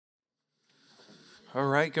All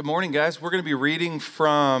right, good morning, guys. We're going to be reading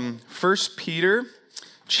from 1 Peter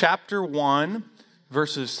chapter 1,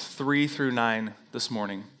 verses 3 through 9 this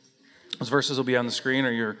morning. Those verses will be on the screen,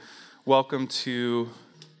 or you're welcome to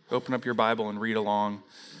open up your Bible and read along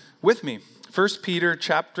with me. 1 Peter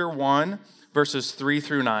chapter 1, verses 3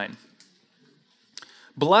 through 9.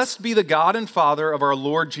 Blessed be the God and Father of our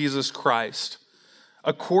Lord Jesus Christ.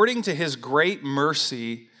 According to his great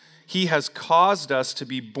mercy, he has caused us to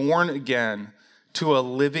be born again to a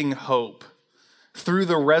living hope through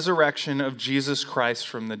the resurrection of Jesus Christ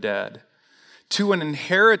from the dead, to an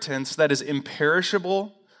inheritance that is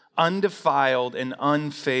imperishable, undefiled, and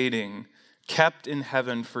unfading, kept in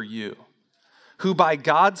heaven for you, who by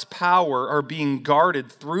God's power are being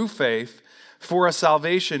guarded through faith for a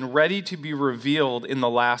salvation ready to be revealed in the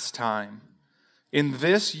last time. In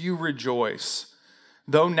this you rejoice,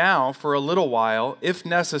 though now for a little while, if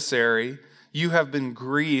necessary, you have been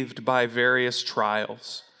grieved by various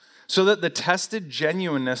trials, so that the tested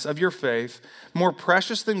genuineness of your faith, more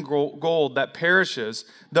precious than gold that perishes,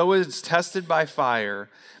 though it is tested by fire,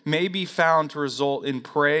 may be found to result in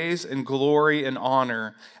praise and glory and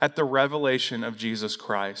honor at the revelation of Jesus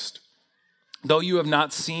Christ. Though you have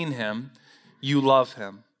not seen him, you love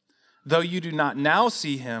him. Though you do not now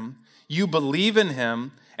see him, you believe in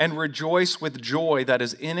him and rejoice with joy that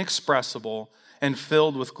is inexpressible and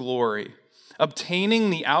filled with glory,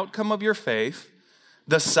 obtaining the outcome of your faith,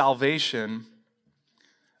 the salvation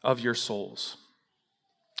of your souls.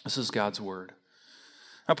 This is God's word.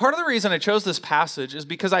 Now, part of the reason I chose this passage is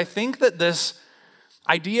because I think that this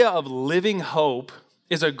idea of living hope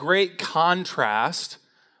is a great contrast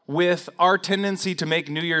with our tendency to make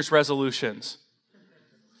New Year's resolutions.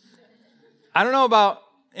 I don't know about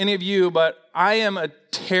any of you, but I am a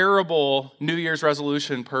terrible New Year's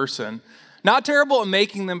resolution person. Not terrible at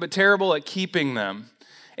making them, but terrible at keeping them.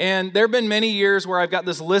 And there have been many years where I've got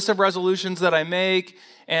this list of resolutions that I make,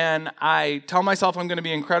 and I tell myself I'm going to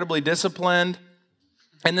be incredibly disciplined,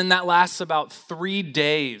 and then that lasts about 3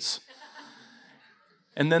 days.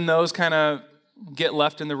 And then those kind of get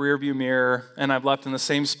left in the rearview mirror, and I've left in the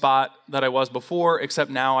same spot that I was before, except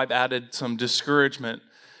now I've added some discouragement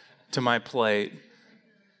to my plate,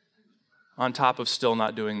 on top of still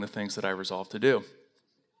not doing the things that I resolved to do.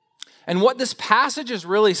 And what this passage is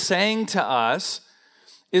really saying to us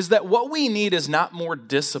is that what we need is not more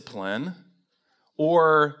discipline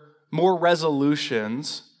or more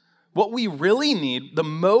resolutions. What we really need, the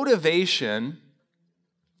motivation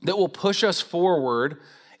that will push us forward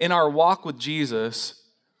in our walk with Jesus,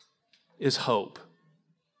 is hope.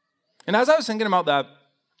 And as I was thinking about that,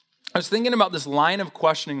 I was thinking about this line of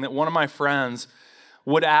questioning that one of my friends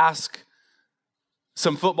would ask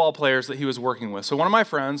some football players that he was working with. So one of my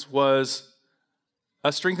friends was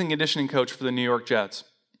a strength and conditioning coach for the New York Jets.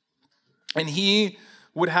 And he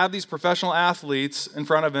would have these professional athletes in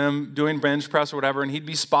front of him doing bench press or whatever, and he'd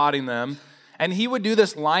be spotting them. And he would do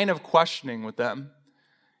this line of questioning with them.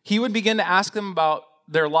 He would begin to ask them about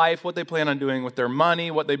their life, what they plan on doing with their money,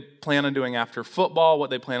 what they plan on doing after football, what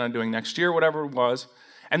they plan on doing next year, whatever it was.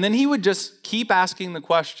 And then he would just keep asking the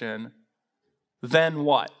question, then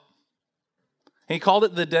what? He called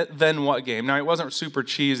it the then what game. Now, it wasn't super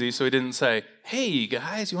cheesy, so he didn't say, hey,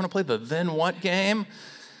 guys, you want to play the then what game?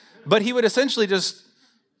 But he would essentially just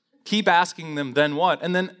keep asking them, then what?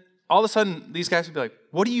 And then all of a sudden, these guys would be like,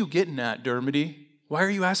 what are you getting at, Dermody? Why are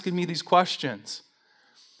you asking me these questions?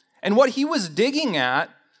 And what he was digging at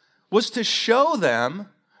was to show them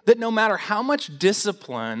that no matter how much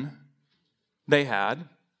discipline they had,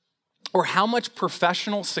 or how much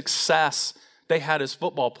professional success they had as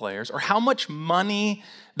football players, or how much money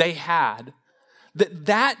they had,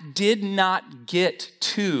 that did not get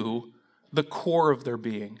to the core of their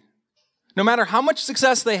being. No matter how much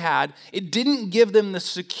success they had, it didn't give them the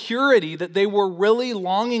security that they were really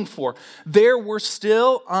longing for. There were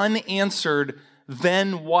still unanswered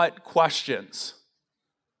then what questions.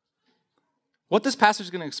 What this passage is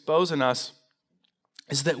going to expose in us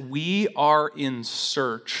is that we are in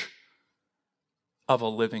search of a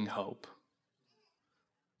living hope.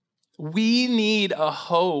 We need a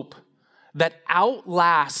hope that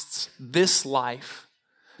outlasts this life,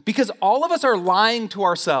 because all of us are lying to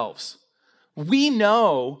ourselves. We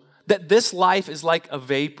know that this life is like a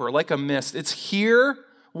vapor, like a mist. It's here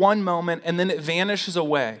one moment and then it vanishes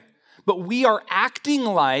away. But we are acting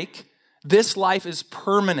like this life is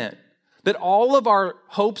permanent, that all of our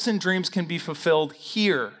hopes and dreams can be fulfilled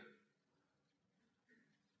here.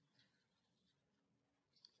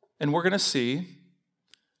 And we're going to see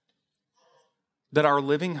that our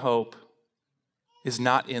living hope is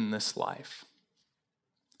not in this life,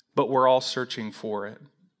 but we're all searching for it.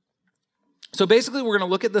 So basically, we're going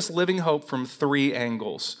to look at this living hope from three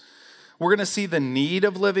angles. We're going to see the need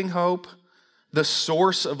of living hope, the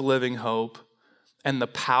source of living hope, and the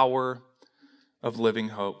power of living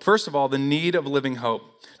hope. First of all, the need of living hope.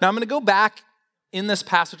 Now, I'm going to go back in this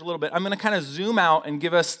passage a little bit. I'm going to kind of zoom out and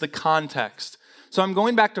give us the context. So I'm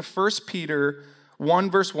going back to 1 Peter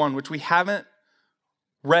 1, verse 1, which we haven't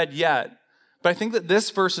read yet. But I think that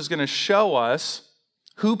this verse is going to show us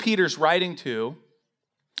who Peter's writing to.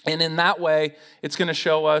 And in that way, it's going to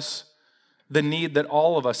show us the need that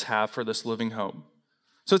all of us have for this living hope.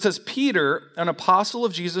 So it says, Peter, an apostle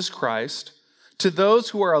of Jesus Christ, to those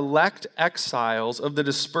who are elect exiles of the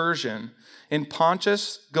dispersion in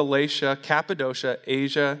Pontus, Galatia, Cappadocia,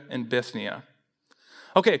 Asia, and Bithynia.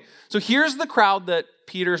 Okay, so here's the crowd that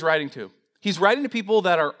Peter's writing to. He's writing to people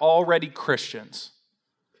that are already Christians.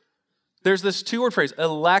 There's this two-word phrase,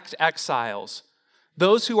 elect exiles.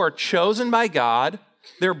 Those who are chosen by God,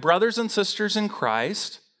 they're brothers and sisters in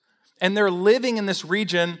Christ, and they're living in this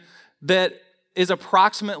region that is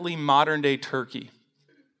approximately modern-day Turkey.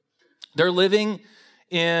 They're living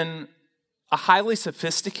in a highly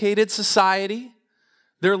sophisticated society.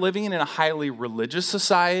 They're living in a highly religious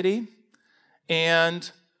society.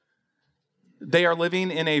 And they are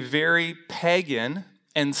living in a very pagan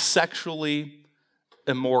and sexually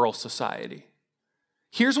immoral society.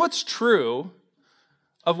 Here's what's true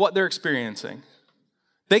of what they're experiencing.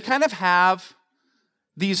 They kind of have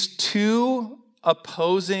these two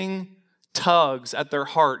opposing tugs at their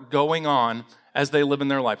heart going on as they live in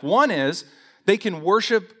their life. One is they can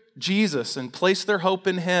worship Jesus and place their hope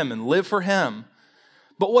in him and live for him.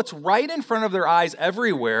 But what's right in front of their eyes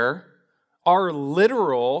everywhere are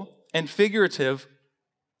literal and figurative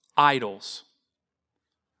idols.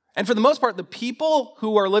 And for the most part, the people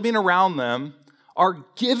who are living around them are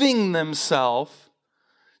giving themselves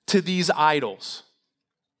to these idols.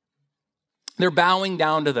 They're bowing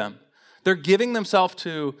down to them. They're giving themselves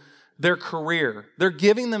to their career. They're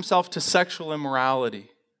giving themselves to sexual immorality.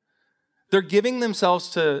 They're giving themselves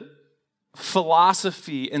to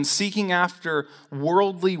philosophy and seeking after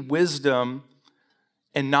worldly wisdom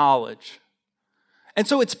and knowledge. And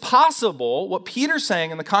so it's possible, what Peter's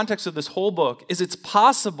saying in the context of this whole book, is it's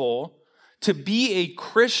possible to be a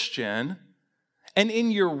Christian and in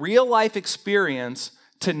your real life experience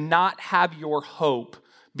to not have your hope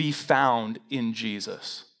be found in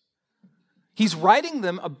Jesus. He's writing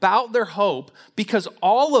them about their hope because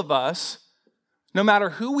all of us, no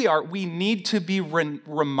matter who we are, we need to be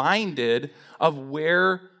reminded of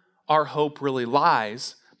where our hope really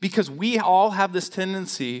lies, because we all have this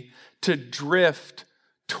tendency to drift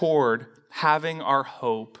toward having our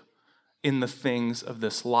hope in the things of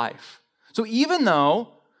this life. So even though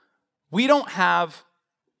we don't have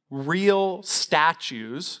real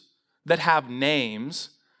statues that have names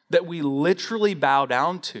that we literally bow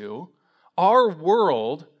down to, our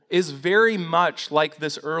world is very much like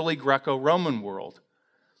this early Greco-Roman world.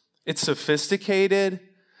 It's sophisticated,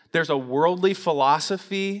 there's a worldly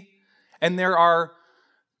philosophy, and there are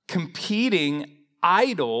competing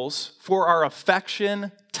idols for our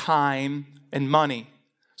affection, time, and money.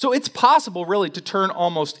 So it's possible, really, to turn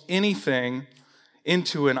almost anything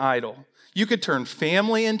into an idol. You could turn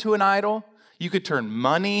family into an idol. You could turn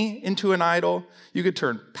money into an idol. You could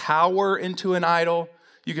turn power into an idol.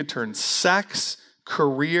 You could turn sex,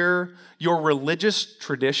 career, your religious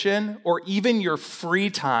tradition, or even your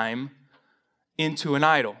free time into an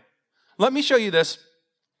idol. Let me show you this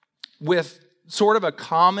with sort of a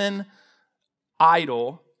common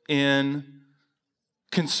idol in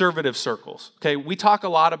conservative circles. Okay, we talk a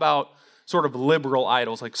lot about sort of liberal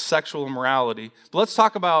idols like sexual immorality, but let's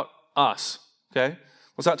talk about us, okay?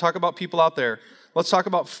 Let's not talk about people out there. Let's talk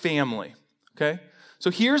about family, okay? So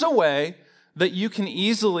here's a way that you can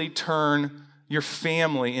easily turn your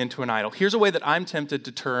family into an idol. Here's a way that I'm tempted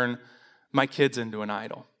to turn my kids into an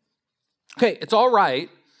idol. Okay, it's all right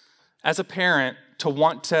as a parent to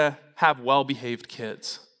want to have well-behaved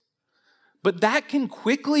kids, but that can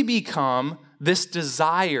quickly become this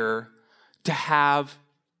desire to have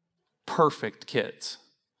perfect kids.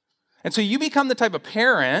 And so you become the type of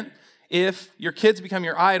parent, if your kids become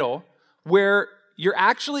your idol, where you're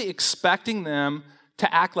actually expecting them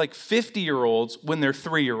to act like 50-year-olds when they're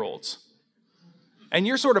 3-year-olds. And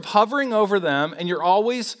you're sort of hovering over them, and you're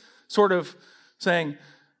always sort of saying,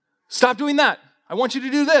 stop doing that. I want you to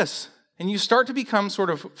do this. And you start to become sort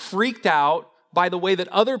of freaked out by the way that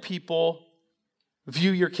other people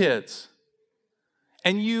view your kids.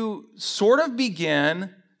 And you sort of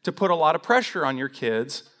begin to put a lot of pressure on your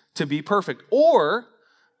kids to be perfect. Or,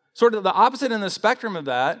 sort of the opposite end of the spectrum of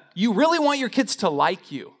that, you really want your kids to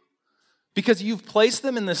like you. because you've placed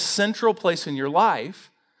them in this central place in your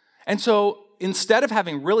life. And so instead of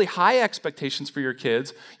having really high expectations for your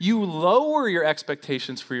kids, you lower your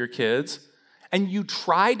expectations for your kids and you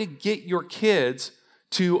try to get your kids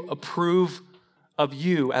to approve of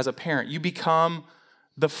you as a parent. You become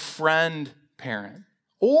the friend parent.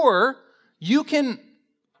 Or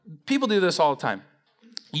people do this all the time.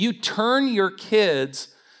 You turn your kids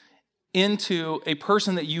into a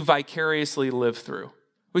person that you vicariously live through.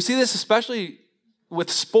 We see this especially with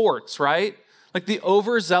sports, right? Like the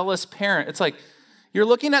overzealous parent. It's like you're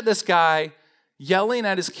looking at this guy yelling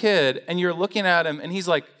at his kid, and you're looking at him, and he's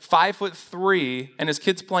like 5'3", and his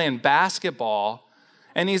kid's playing basketball,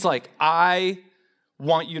 and he's like, I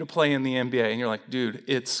want you to play in the NBA. And you're like, dude,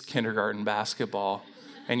 it's kindergarten basketball,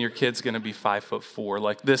 and your kid's going to be 5'4".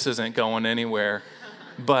 Like, this isn't going anywhere.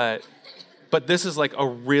 But this is like a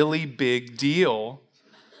really big deal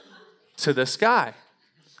to this guy.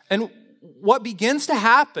 And what begins to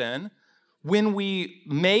happen when we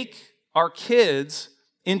make our kids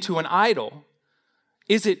into an idol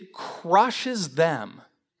is it crushes them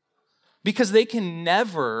because they can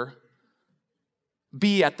never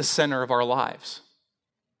be at the center of our lives.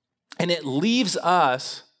 And it leaves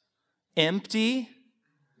us empty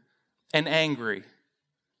and angry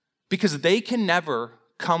because they can never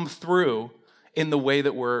come through in the way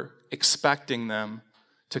that we're expecting them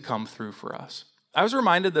to come through for us. I was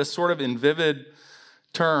reminded this sort of in vivid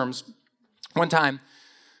terms one time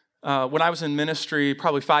when I was in ministry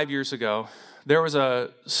probably 5 years ago. There was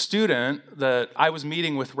a student that I was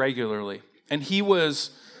meeting with regularly, and he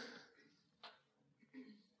was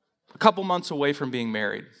a couple months away from being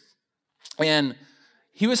married. And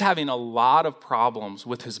he was having a lot of problems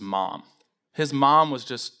with his mom. His mom was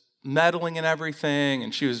just meddling in everything,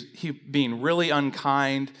 and he being really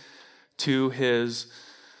unkind to his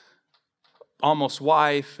almost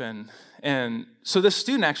wife. And so this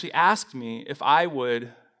student actually asked me if I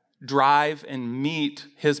would drive and meet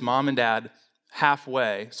his mom and dad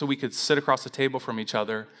halfway so we could sit across the table from each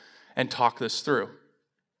other and talk this through.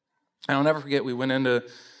 And I'll never forget, we went into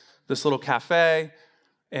this little cafe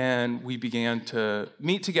and we began to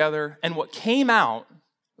meet together. And what came out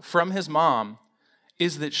from his mom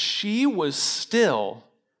is that she was still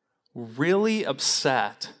really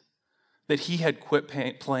upset that he had quit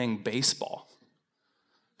playing baseball.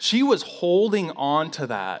 She was holding on to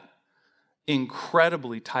that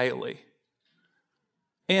incredibly tightly.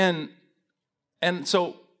 And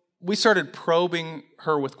so we started probing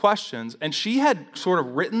her with questions, and she had sort of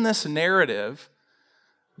written this narrative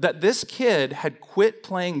that this kid had quit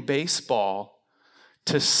playing baseball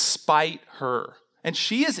to spite her. And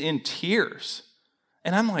she is in tears.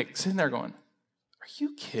 And I'm like sitting there going, are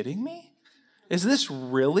you kidding me? Is this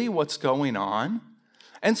really what's going on?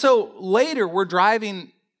 And so later we're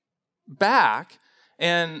driving back,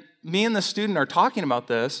 and me and the student are talking about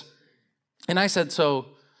this. And I said, so,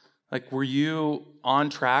 like, were you on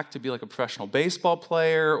track to be like a professional baseball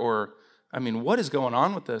player? Or, I mean, what is going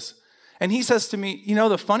on with this? And he says to me,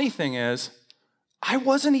 the funny thing is, I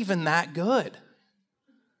wasn't even that good.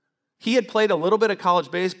 He had played a little bit of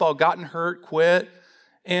college baseball, gotten hurt, quit.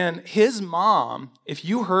 And his mom, if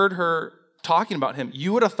you heard her talking about him,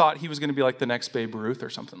 you would have thought he was going to be like the next Babe Ruth or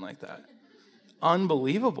something like that.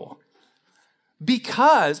 Unbelievable.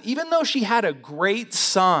 Because even though she had a great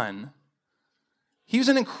son, he was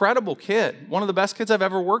an incredible kid, one of the best kids I've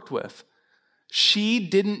ever worked with. She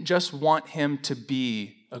didn't just want him to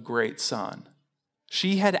be a great son.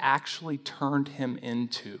 She had actually turned him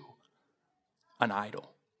into an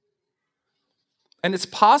idol. And it's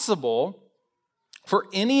possible for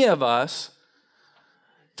any of us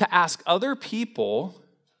to ask other people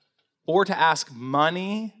or to ask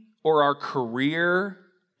money or our career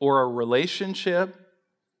or a relationship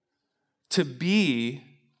to be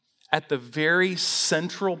at the very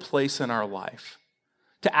central place in our life,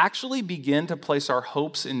 to actually begin to place our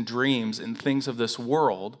hopes and dreams in things of this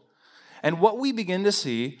world. And what we begin to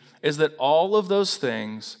see is that all of those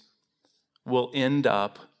things will end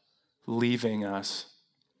up leaving us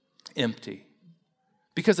empty.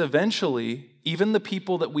 Because eventually, even the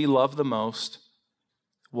people that we love the most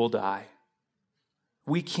will die.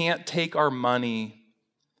 We can't take our money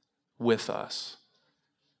with us.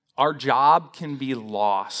 Our job can be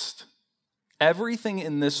lost. Everything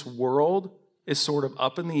in this world is sort of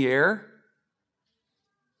up in the air.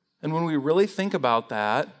 And when we really think about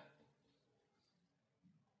that,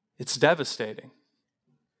 it's devastating.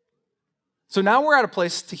 So now we're at a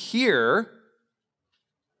place to hear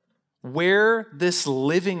where this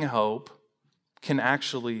living hope can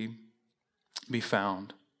actually be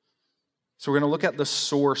found. So we're going to look at the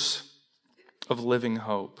source of living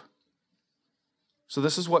hope. So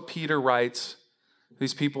this is what Peter writes,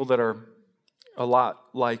 these people that are a lot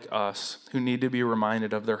like us, who need to be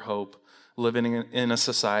reminded of their hope, living in a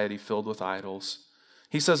society filled with idols.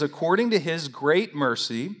 He says, according to his great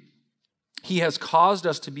mercy, he has caused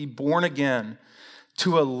us to be born again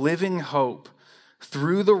to a living hope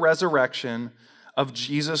through the resurrection of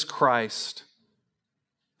Jesus Christ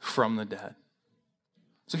from the dead.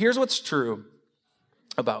 So here's what's true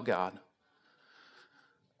about God.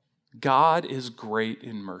 God is great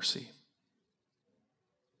in mercy.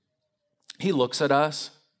 He looks at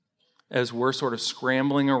us as we're sort of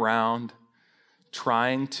scrambling around,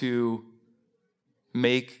 trying to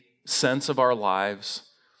make sense of our lives,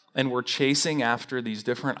 and we're chasing after these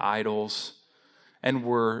different idols, and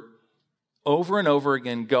we're over and over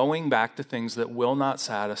again going back to things that will not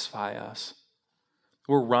satisfy us.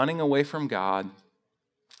 We're running away from God.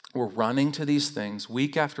 We're running to these things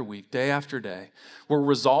week after week, day after day. We're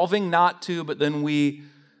resolving not to, but then we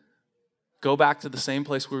go back to the same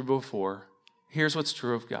place we were before. Here's what's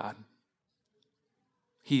true of God.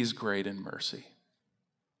 He's great in mercy.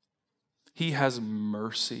 He has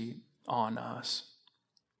mercy on us.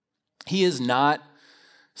 He is not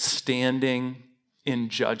standing in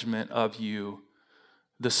judgment of you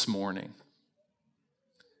this morning.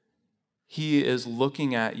 He is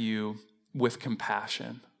looking at you with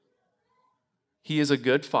compassion. He is a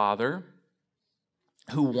good father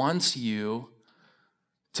who wants you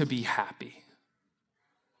to be happy.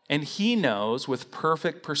 And he knows with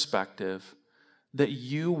perfect perspective that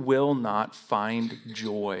you will not find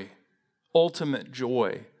joy, ultimate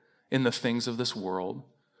joy, in the things of this world,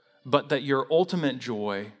 but that your ultimate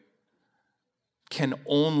joy can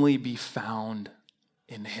only be found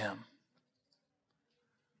in him.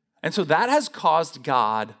 And so that has caused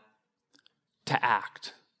God to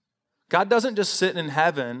act. God doesn't just sit in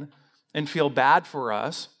heaven and feel bad for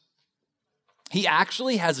us. He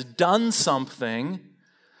actually has done something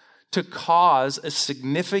to cause a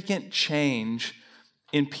significant change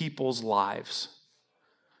in people's lives.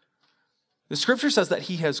 The scripture says that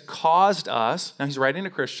he has caused us, now he's writing to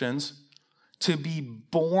Christians, to be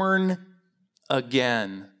born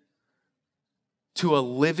again to a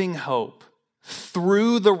living hope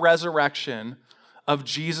through the resurrection of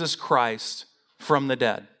Jesus Christ from the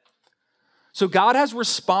dead. So God has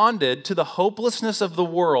responded to the hopelessness of the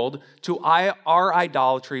world, to our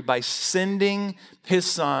idolatry, by sending his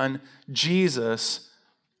son, Jesus,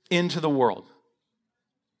 into the world.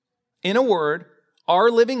 In a word,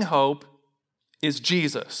 our living hope is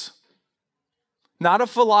Jesus. Not a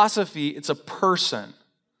philosophy, it's a person.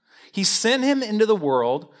 He sent him into the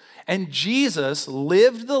world, and Jesus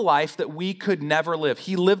lived the life that we could never live.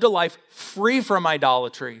 He lived a life free from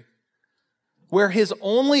idolatry, where his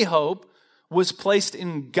only hope was placed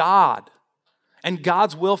in God and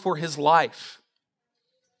God's will for his life.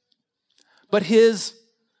 But his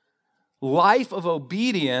life of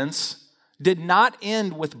obedience did not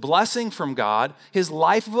end with blessing from God. His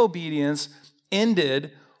life of obedience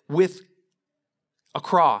ended with a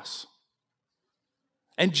cross.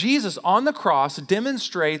 And Jesus on the cross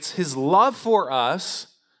demonstrates his love for us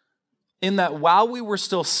in that while we were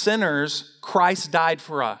still sinners, Christ died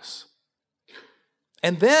for us.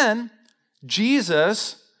 And then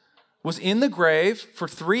Jesus was in the grave for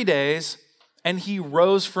 3 days, and he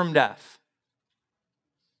rose from death.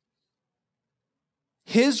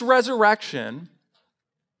 His resurrection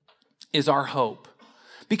is our hope.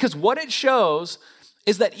 Because what it shows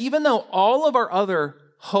is that even though all of our other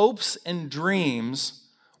hopes and dreams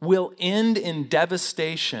will end in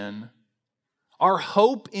devastation, our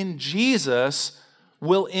hope in Jesus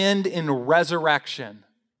will end in resurrection,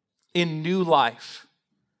 in new life.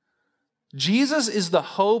 Jesus is the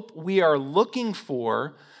hope we are looking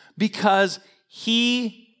for because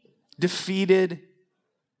he defeated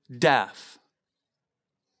death.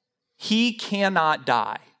 He cannot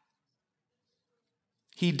die.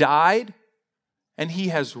 He died, and he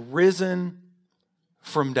has risen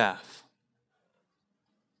from death.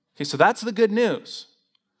 Okay, so that's the good news.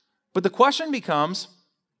 But the question becomes,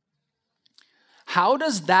 how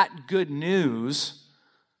does that good news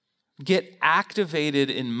get activated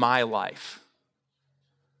in my life?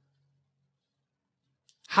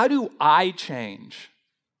 How do I change?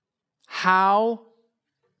 How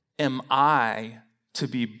am I to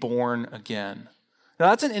be born again? Now,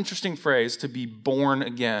 that's an interesting phrase, to be born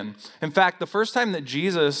again. In fact, the first time that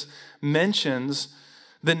Jesus mentions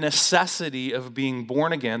the necessity of being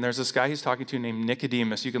born again, there's this guy he's talking to named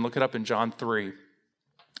Nicodemus. You can look it up in John 3.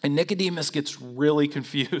 And Nicodemus gets really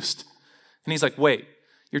confused. And he's like, wait,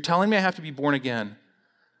 you're telling me I have to be born again.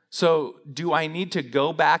 So do I need to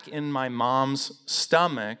go back in my mom's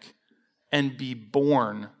stomach and be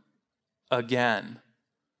born again.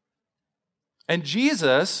 And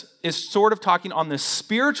Jesus is sort of talking on this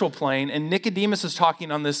spiritual plane, and Nicodemus is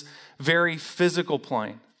talking on this very physical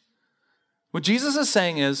plane. What Jesus is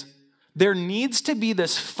saying is, there needs to be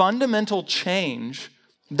this fundamental change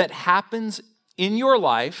that happens in your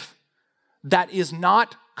life that is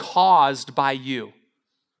not caused by you.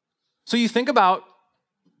 So you think about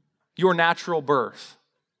your natural birth.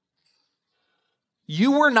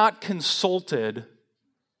 You were not consulted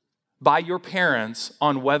by your parents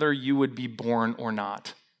on whether you would be born or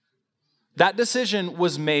not. That decision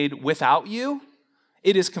was made without you.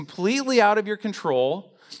 It is completely out of your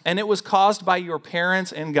control, and it was caused by your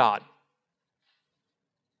parents and God.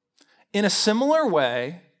 In a similar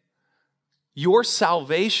way, your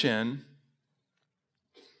salvation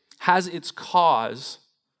has its cause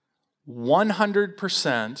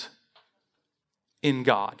 100% in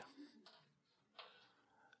God.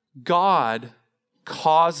 God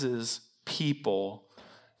causes people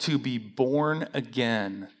to be born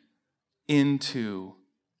again into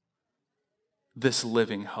this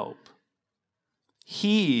living hope.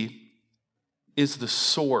 He is the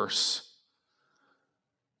source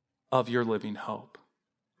of your living hope.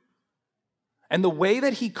 And the way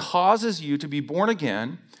that he causes you to be born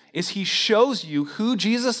again is he shows you who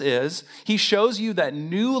Jesus is. He shows you that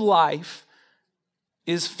new life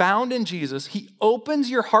is found in Jesus. He opens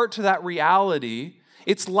your heart to that reality.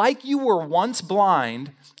 It's like you were once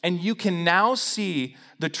blind and you can now see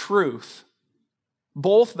the truth.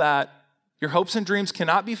 Both that your hopes and dreams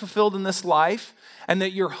cannot be fulfilled in this life, and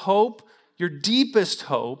that your hope, your deepest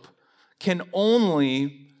hope, can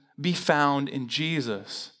only be found in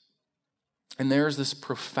Jesus. And there's this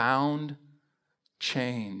profound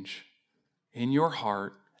change in your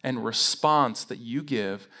heart and response that you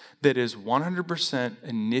give that is 100%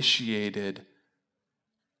 initiated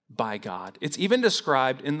by God. It's even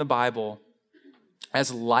described in the Bible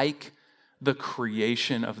as like the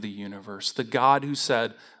creation of the universe. The God who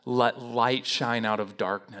said, "Let light shine out of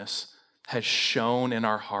darkness," has shone in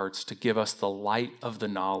our hearts to give us the light of the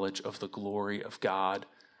knowledge of the glory of God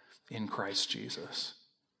in Christ Jesus.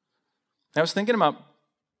 I was thinking about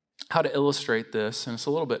how to illustrate this, and it's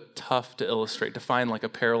a little bit tough to illustrate, to find like a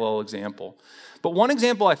parallel example. But one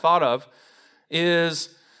example I thought of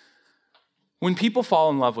is when people fall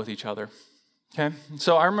in love with each other. Okay?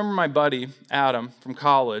 So I remember my buddy, Adam, from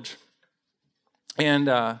college, and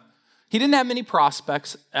he didn't have many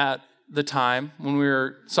prospects at the time when we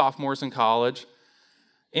were sophomores in college.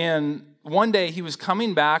 And one day he was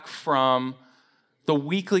coming back from the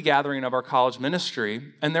weekly gathering of our college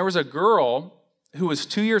ministry, and there was a girl who was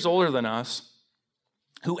 2 years older than us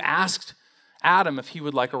who asked Adam if he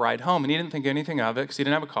would like a ride home. And he didn't think anything of it because he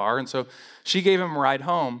didn't have a car. And so she gave him a ride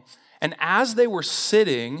home. And as they were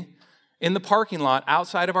sitting in the parking lot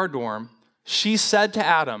outside of our dorm, she said to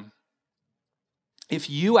Adam, "If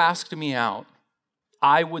you asked me out,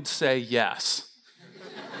 I would say yes."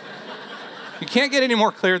 You can't get any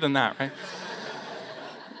more clear than that, right?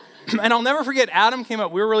 And I'll never forget, Adam came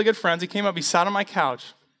up. We were really good friends. He came up, he sat on my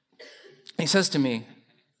couch. He says to me,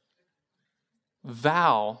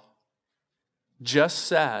 "Val just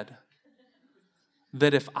said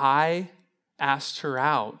that if I asked her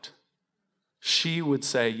out, she would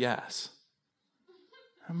say yes."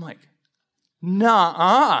 I'm like,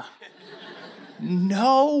 "Nuh-uh.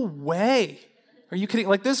 No way. Are you kidding?"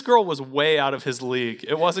 Like, this girl was way out of his league.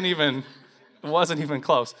 It wasn't even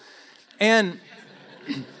close. And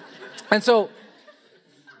so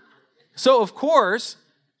of course,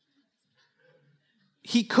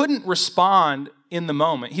 he couldn't respond in the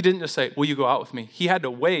moment. He didn't just say, "Will you go out with me?" He had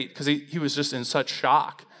to wait because he was just in such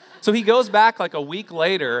shock. So he goes back like a week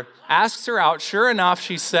later, asks her out. Sure enough,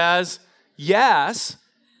 she says yes.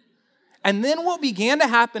 And then what began to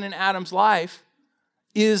happen in Adam's life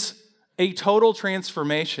is a total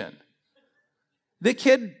transformation. The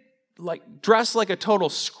kid dressed like a total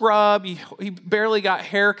scrub. He barely got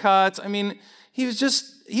haircuts. I mean, he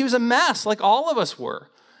was a mess like all of us were.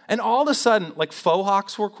 And all of a sudden, faux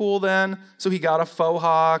hawks were cool then, so he got a faux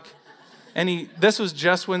hawk. And this was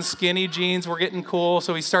just when skinny jeans were getting cool,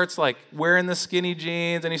 so he starts wearing the skinny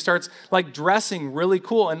jeans, and he starts dressing really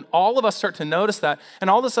cool. And all of us start to notice that. And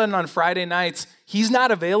all of a sudden on Friday nights, he's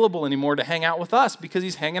not available anymore to hang out with us because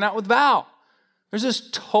he's hanging out with Val. There's this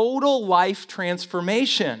total life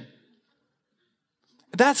transformation.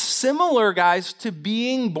 That's similar, guys, to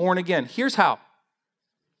being born again. Here's how.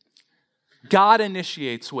 God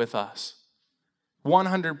initiates with us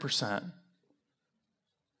 100%.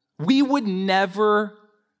 We would never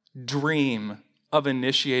dream of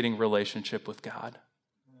initiating relationship with God.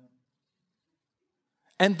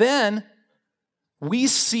 And then We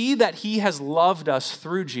see that he has loved us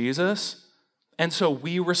through Jesus, and so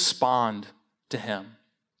we respond to him.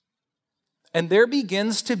 And there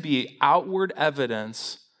begins to be outward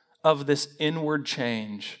evidence of this inward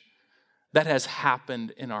change that has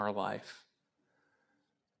happened in our life.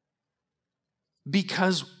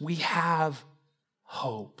 Because we have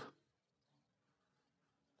hope.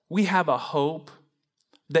 We have a hope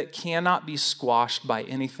that cannot be squashed by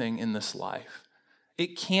anything in this life.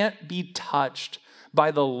 It can't be touched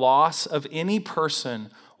by the loss of any person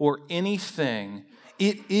or anything.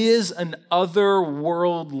 It is an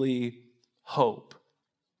otherworldly hope.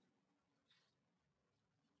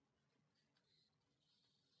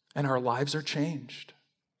 And our lives are changed.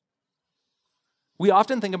 We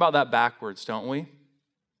often think about that backwards, don't we?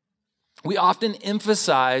 We often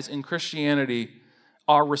emphasize in Christianity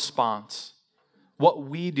our response, what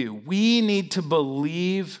we do. We need to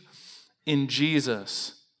believe in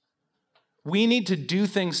Jesus. We need to do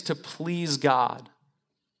things to please God,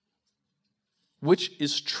 which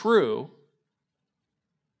is true.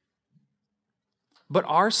 But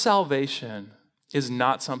our salvation is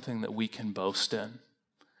not something that we can boast in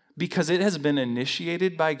because it has been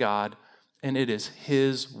initiated by God and it is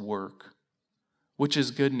his work, which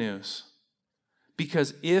is good news.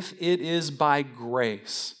 Because if it is by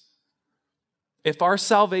grace, if our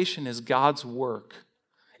salvation is God's work,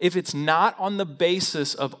 if it's not on the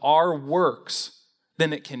basis of our works,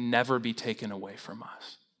 then it can never be taken away from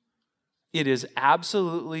us. It is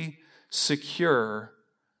absolutely secure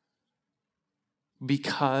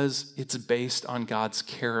because it's based on God's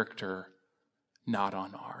character, not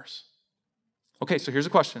on ours. Okay, so here's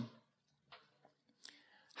a question.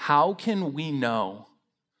 How can we know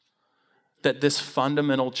that this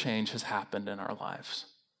fundamental change has happened in our lives?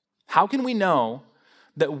 How can we know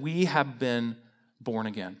that we have been born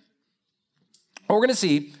again? What we're going to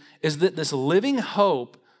see is that this living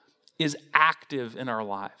hope is active in our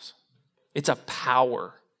lives. It's a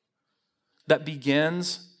power that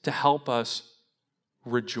begins to help us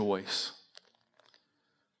rejoice.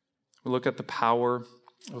 We look at the power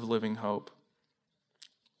of living hope.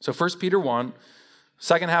 So 1 Peter 1,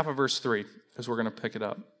 second half of verse 3, is we're going to pick it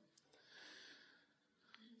up.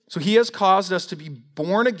 So he has caused us to be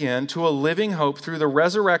born again to a living hope through the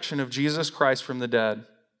resurrection of Jesus Christ from the dead,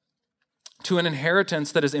 to an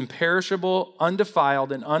inheritance that is imperishable,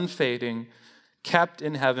 undefiled, and unfading, kept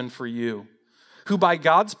in heaven for you, who by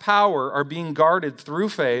God's power are being guarded through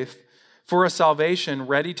faith for a salvation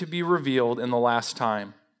ready to be revealed in the last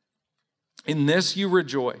time. In this you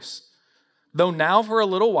rejoice, though now for a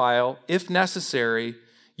little while, if necessary,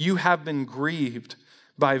 you have been grieved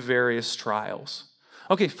by various trials.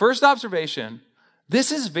 Okay, first observation,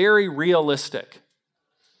 this is very realistic.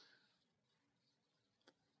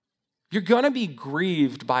 You're going to be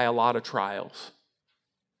grieved by a lot of trials.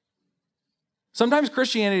 Sometimes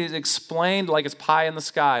Christianity is explained like it's pie in the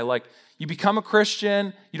sky, like you become a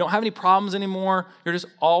Christian, you don't have any problems anymore, you're just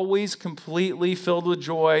always completely filled with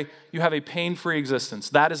joy, you have a pain-free existence.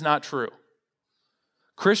 That is not true.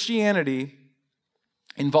 Christianity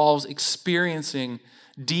involves experiencing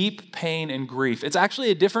deep pain and grief. It's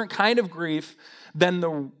actually a different kind of grief than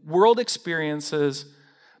the world experiences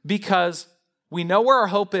because we know where our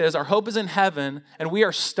hope is. Our hope is in heaven, and we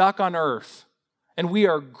are stuck on earth. And we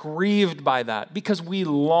are grieved by that because we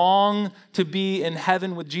long to be in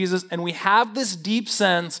heaven with Jesus, and we have this deep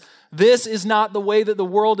sense, this is not the way that the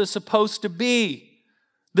world is supposed to be.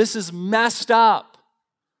 This is messed up.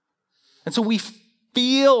 And so we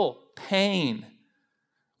feel pain.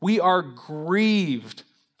 We are grieved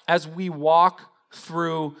as we walk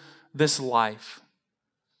through this life.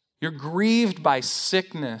 You're grieved by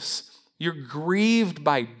sickness. You're grieved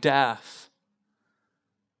by death.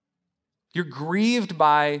 You're grieved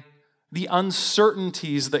by the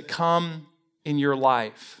uncertainties that come in your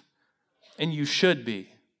life, and you should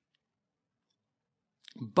be.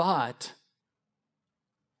 But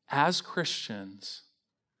as Christians,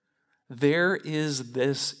 there is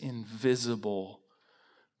this invisible,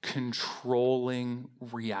 controlling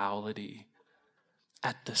reality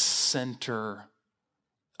at the center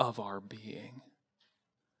of our being.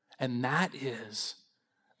 And that is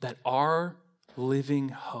that our living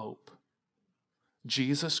hope,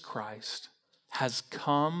 Jesus Christ, has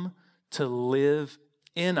come to live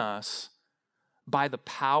in us by the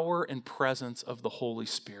power and presence of the Holy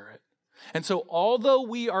Spirit. And so although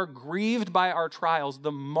we are grieved by our trials,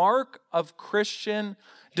 the mark of Christian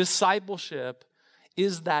discipleship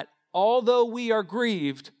is that although we are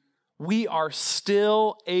grieved, we are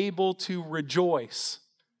still able to rejoice.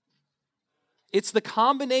 It's the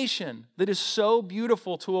combination that is so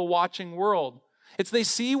beautiful to a watching world. It's they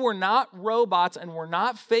see we're not robots and we're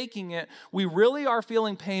not faking it. We really are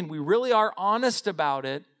feeling pain. We really are honest about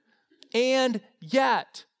it. And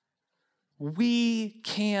yet, we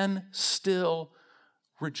can still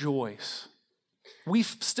rejoice. We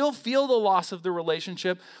still feel the loss of the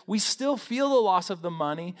relationship. We still feel the loss of the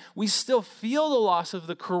money. We still feel the loss of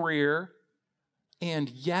the career. And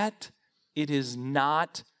yet, it is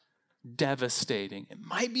not devastating. It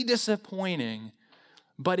might be disappointing,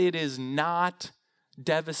 but it is not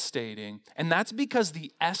devastating. And that's because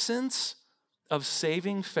the essence of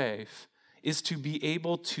saving faith is to be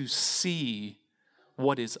able to see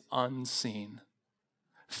what is unseen.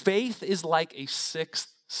 Faith is like a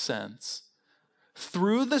sixth sense.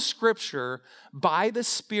 Through the scripture, by the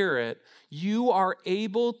Spirit, you are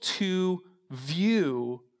able to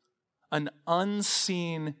view an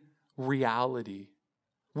unseen reality,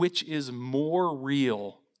 which is more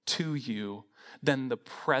real to you than the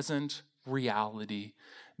present reality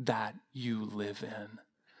that you live in,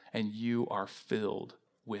 and you are filled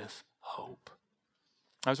with hope.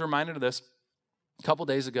 I was reminded of this a couple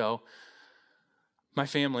days ago. My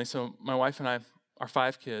family, so my wife and I, our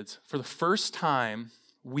 5 kids, for the first time,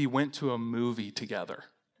 we went to a movie together.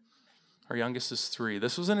 Our youngest is 3.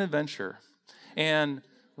 This was an adventure. And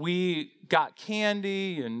we got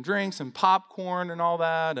candy and drinks and popcorn and all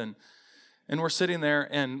that, and we're sitting there,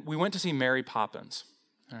 and we went to see Mary Poppins,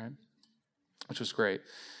 all right, which was great.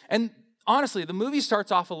 And honestly, the movie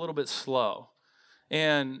starts off a little bit slow,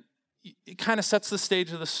 and it kind of sets the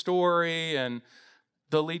stage of the story, and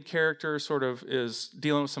the lead character sort of is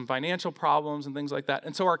dealing with some financial problems and things like that.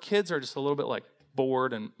 And so our kids are just a little bit like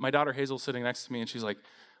bored, and my daughter Hazel's sitting next to me, and she's like,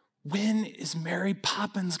 when is Mary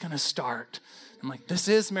Poppins going to start? I'm like, this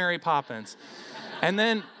is Mary Poppins. And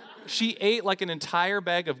then she ate like an entire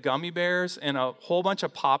bag of gummy bears and a whole bunch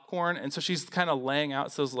of popcorn. And so she's kind of laying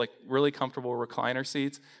out those like really comfortable recliner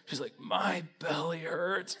seats. She's like, my belly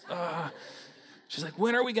hurts. She's like,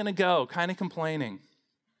 when are we going to go? Kind of complaining.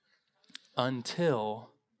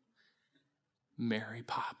 Until Mary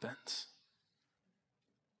Poppins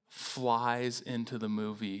flies into the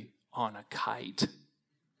movie on a kite.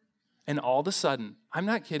 And all of a sudden, I'm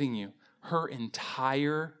not kidding you, her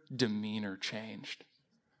entire demeanor changed.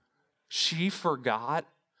 She forgot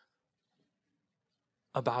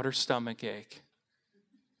about her stomach ache.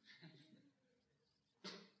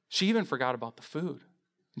 She even forgot about the food.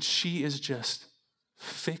 And she is just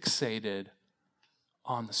fixated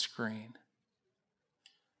on the screen.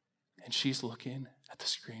 And she's looking at the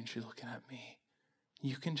screen. She's looking at me.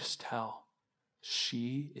 You can just tell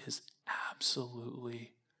she is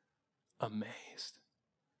absolutely amazed.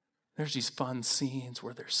 There's these fun scenes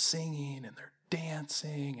where they're singing and they're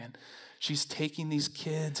dancing, and she's taking these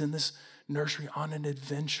kids in this nursery on an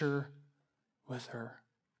adventure with her.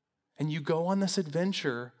 And you go on this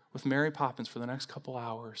adventure with Mary Poppins for the next couple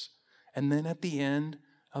hours, and then at the end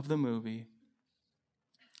of the movie,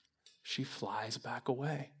 she flies back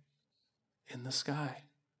away in the sky.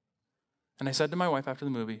 And I said to my wife after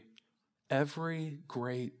the movie, every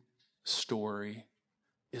great story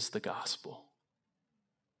is the gospel.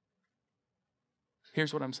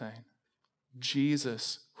 Here's what I'm saying.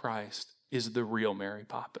 Jesus Christ is the real Mary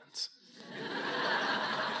Poppins.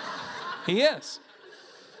 He is.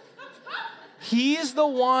 He is the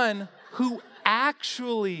one who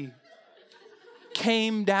actually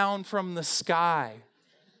came down from the sky,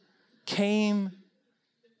 came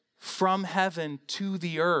from heaven to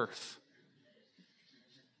the earth,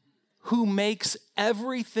 who makes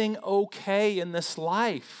everything okay in this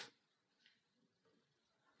life,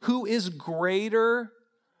 who is greater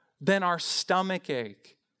than our stomach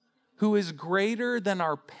ache, who is greater than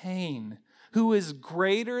our pain, who is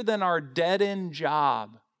greater than our dead-end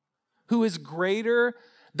job, who is greater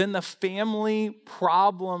than the family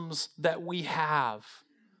problems that we have,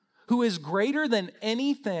 who is greater than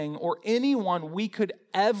anything or anyone we could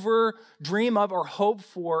ever dream of or hope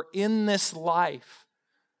for in this life.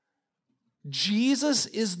 Jesus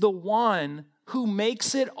is the one who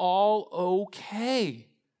makes it all okay.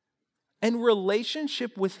 And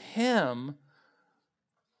relationship with him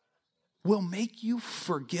will make you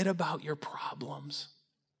forget about your problems.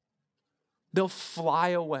 They'll fly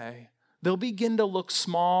away. They'll begin to look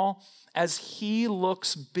small as he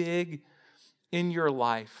looks big in your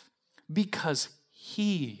life, because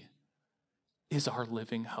he is our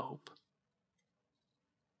living hope.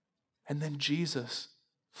 And then Jesus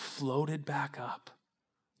floated back up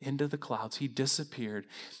into the clouds. He disappeared.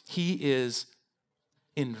 He is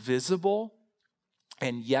invisible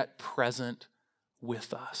and yet present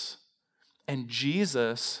with us. And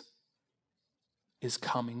Jesus is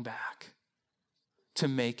coming back to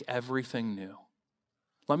make everything new.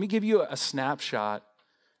 Let me give you a snapshot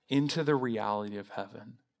into the reality of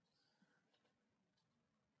heaven.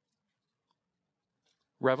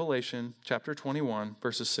 Revelation chapter 21,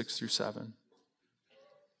 verses 6 through 7.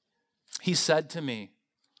 He said to me,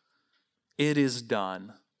 "It is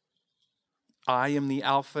done. I am the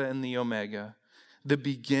Alpha and the Omega, the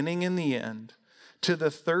beginning and the end. To the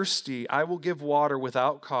thirsty, I will give water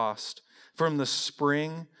without cost from the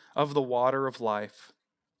spring of the water of life.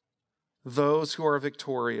 Those who are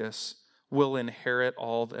victorious will inherit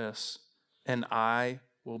all this, and I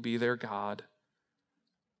will be their God,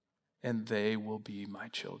 and they will be my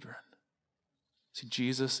children." See,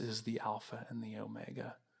 Jesus is the Alpha and the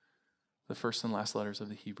Omega, the first and last letters of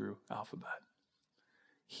the Hebrew alphabet.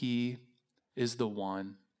 He is the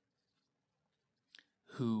one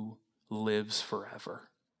who lives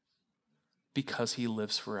forever. Because he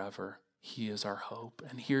lives forever, he is our hope.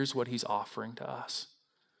 And here's what he's offering to us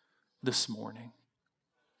this morning: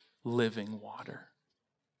 living water.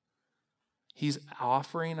 He's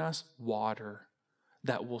offering us water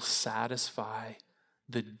that will satisfy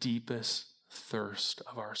the deepest thirst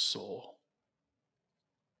of our soul.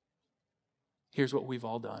 Here's what we've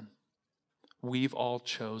all done. We've all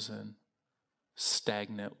chosen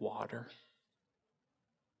stagnant water.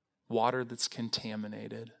 Water that's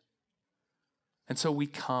contaminated. And so we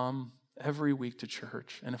come every week to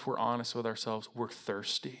church, and if we're honest with ourselves, we're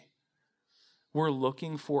thirsty. We're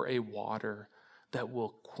looking for a water that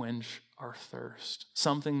will quench our thirst,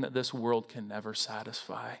 something that this world can never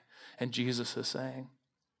satisfy. And Jesus is saying,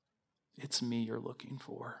 it's me you're looking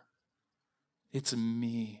for. It's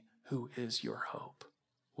me who is your hope.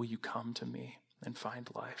 Will you come to me and find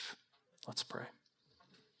life? Let's pray.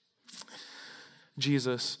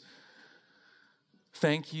 Jesus,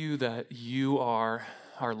 thank you that you are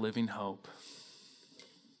our living hope.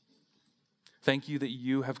 Thank you that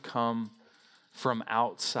you have come from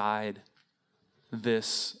outside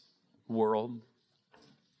this world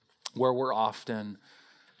where we're often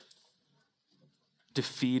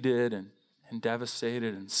defeated and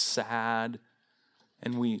devastated and sad,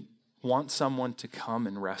 and we want someone to come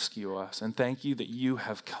and rescue us. And thank you that you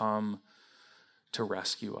have come to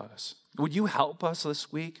rescue us. Would you help us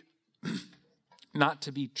this week not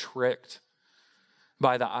to be tricked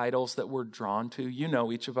by the idols that we're drawn to? You know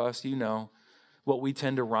each of us, you know what we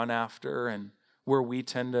tend to run after and where we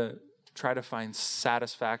tend to try to find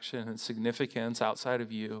satisfaction and significance outside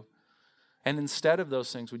of you. And instead of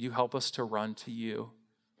those things, would you help us to run to you,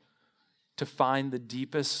 to find the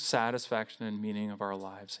deepest satisfaction and meaning of our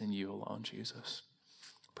lives in you alone, Jesus?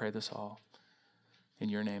 Pray this all in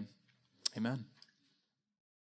your name. Amen.